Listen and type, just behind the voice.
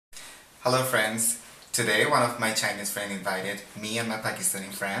Hello friends. Today one of my Chinese friend invited me and my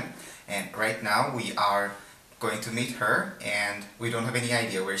Pakistani friend, and right now we are going to meet her, and we don't have any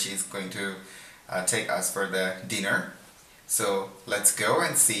idea where she's going to take us for the dinner. So let's go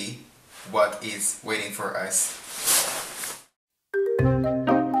and see what is waiting for us.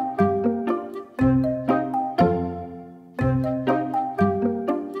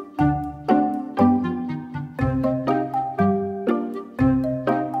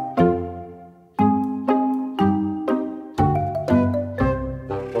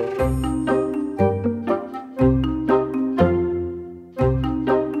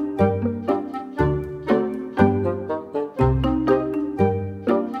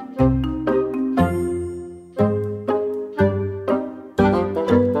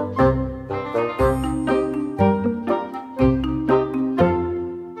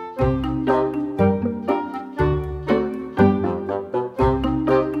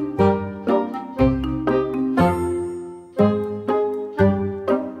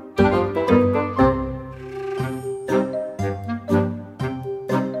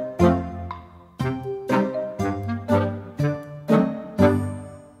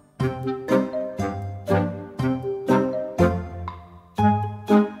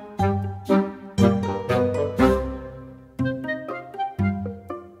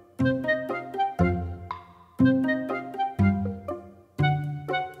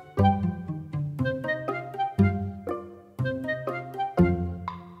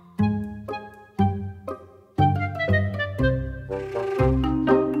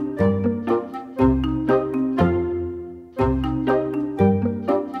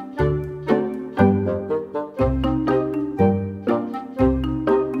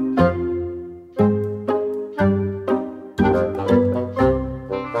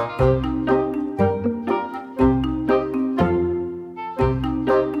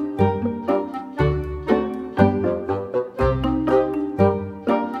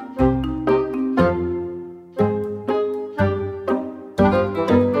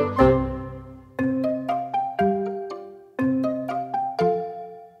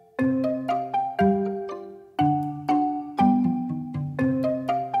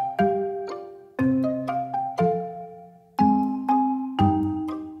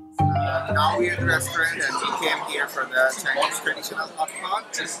 Now we're at the restaurant and we came here for the Chinese traditional hot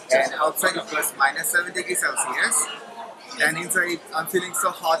pot, and outside it was -7 degrees Celsius, and inside I'm feeling so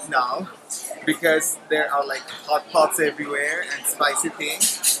hot now because there are like hot pots everywhere and spicy things.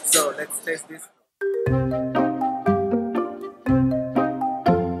 So let's taste this.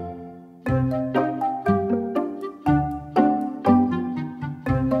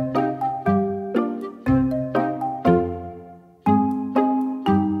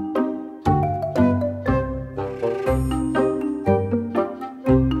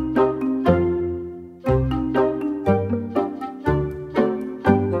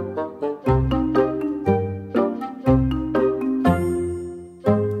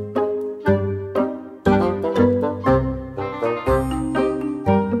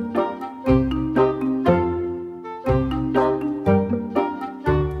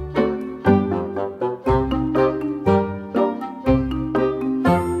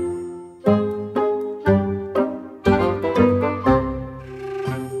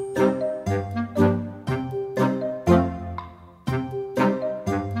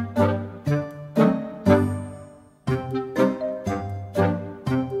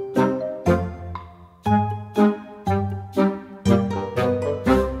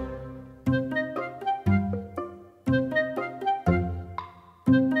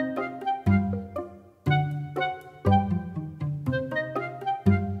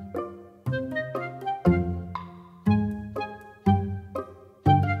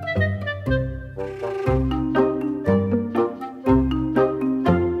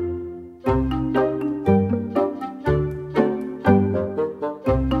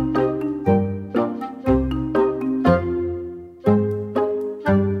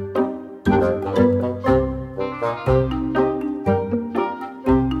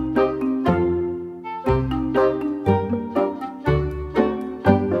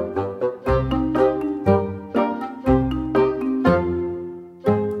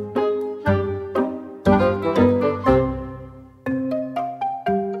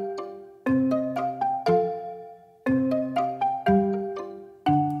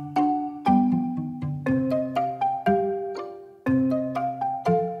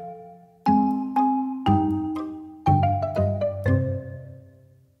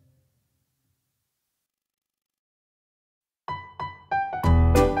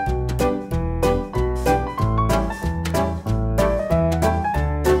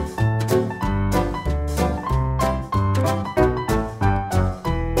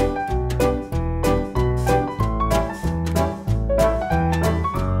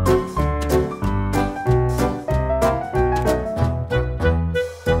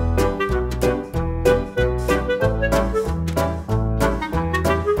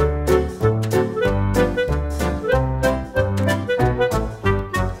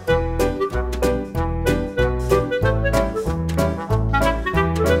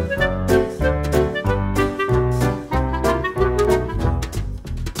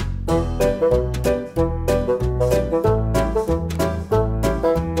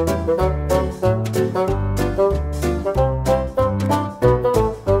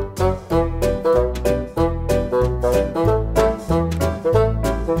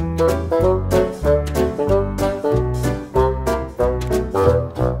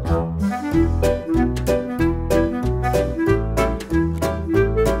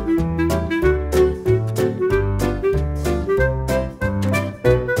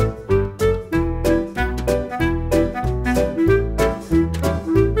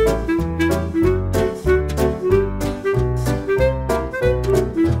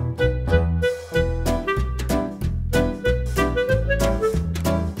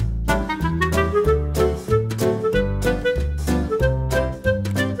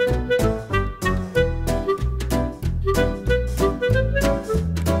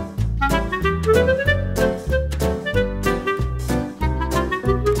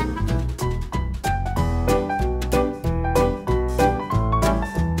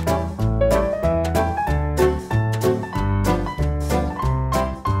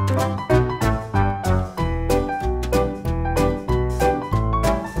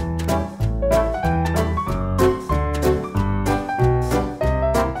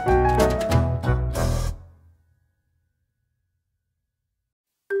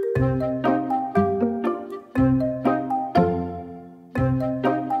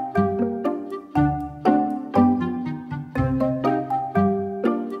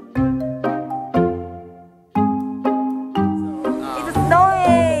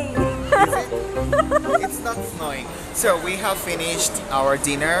 It's not snowing. So we have finished our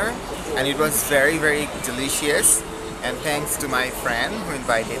dinner and it was very delicious, and thanks to my friend who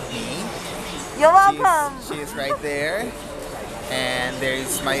invited me. You're welcome. She is right there, and there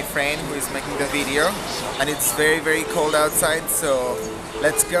is my friend who is making the video, and it's very cold outside, so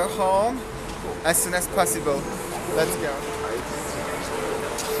let's go home as soon as possible. Let's go.